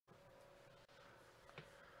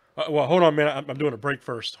Well, hold on, man. I'm doing a break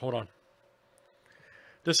first. Hold on.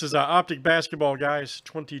 This is Optic Basketball, guys,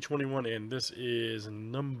 2021, and this is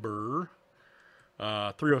number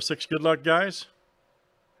 306. Good luck, guys.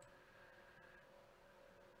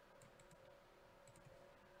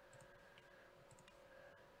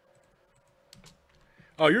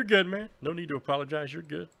 Oh, you're good, man. No need to apologize. You're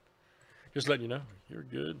good. Just letting you know. You're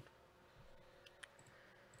good.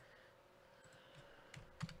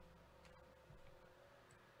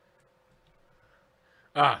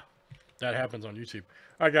 Ah, that happens on YouTube.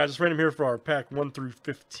 All right, guys. It's random here for our pack 1 through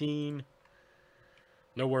 15.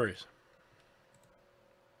 No worries.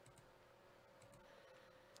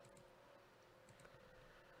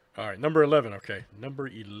 All right, number 11. Okay, number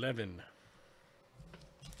 11.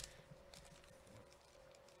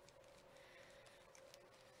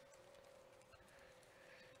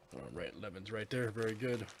 All right, 11's right there. Very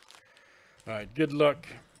good. All right, good luck.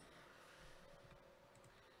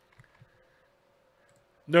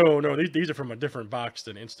 No, these are from a different box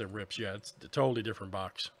than Instant Rips. Yeah, it's a totally different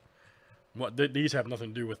box. What these have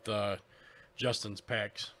nothing to do with Justin's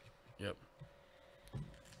packs. Yep.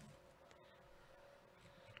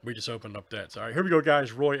 We just opened up that. So, all right, here we go,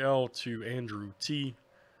 guys. Roy L to Andrew T.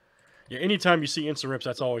 Yeah, anytime you see Instant Rips,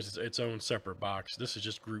 that's always its own separate box. This is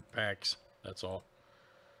just group packs. That's all.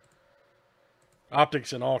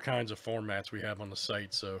 Optics in all kinds of formats we have on the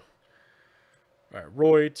site. So, all right,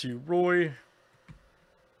 Roy to Roy.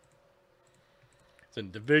 It's in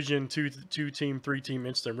division, two team, 3-team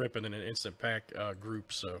instant rip, and then an instant pack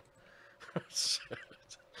group. So,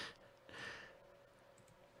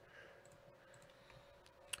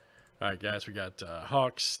 all right, guys, we got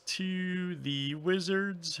Hawks to the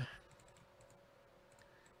Wizards.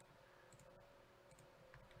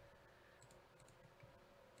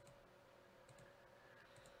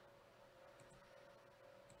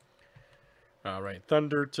 All right,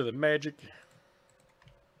 Thunder to the Magic.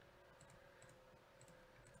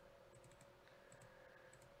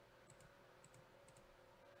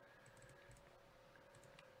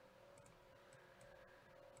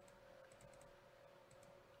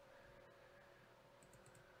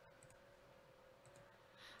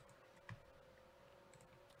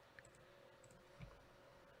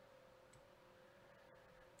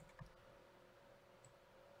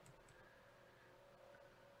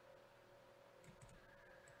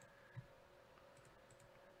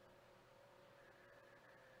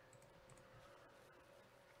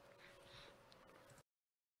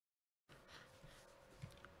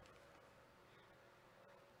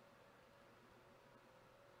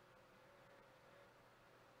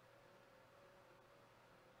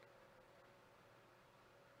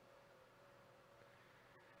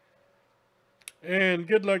 And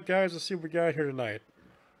good luck, guys. Let's see what we got here tonight.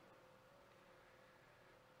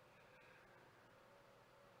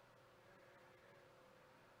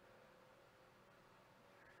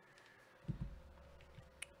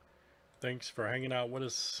 Thanks for hanging out with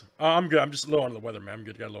us. I'm good. I'm just low on the weather, man. I'm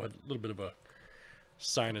good. Got a little bit of a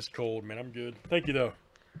sinus cold, man. I'm good. Thank you, though.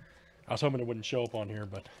 I was hoping it wouldn't show up on here,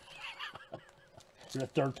 but you're the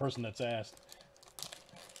third person that's asked.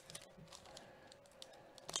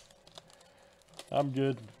 I'm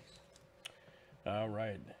good. All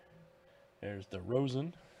right. There's the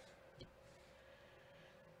Rosen.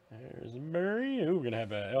 There's Murray. Ooh, we're going to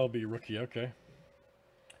have a LB rookie. Okay.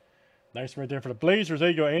 Nice right there for the Blazers. There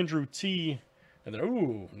you go, Andrew T. And then,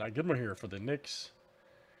 ooh, not good one here for the Knicks.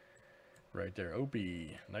 Right there,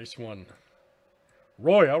 Opie. Nice one.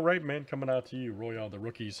 Roy, all right, man. Coming out to you. Roy, all the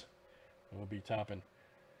rookies. We'll be topping.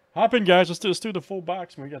 Hop in, guys. Let's do the full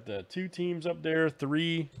box. We got the 2 teams up there,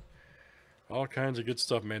 3. All kinds of good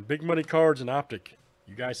stuff, man. Big money cards and Optic.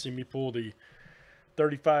 You guys see me pull the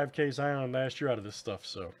 35K Zion last year out of this stuff.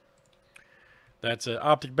 So that's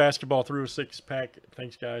Optic Basketball 306 pack.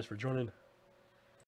 Thanks, guys, for joining.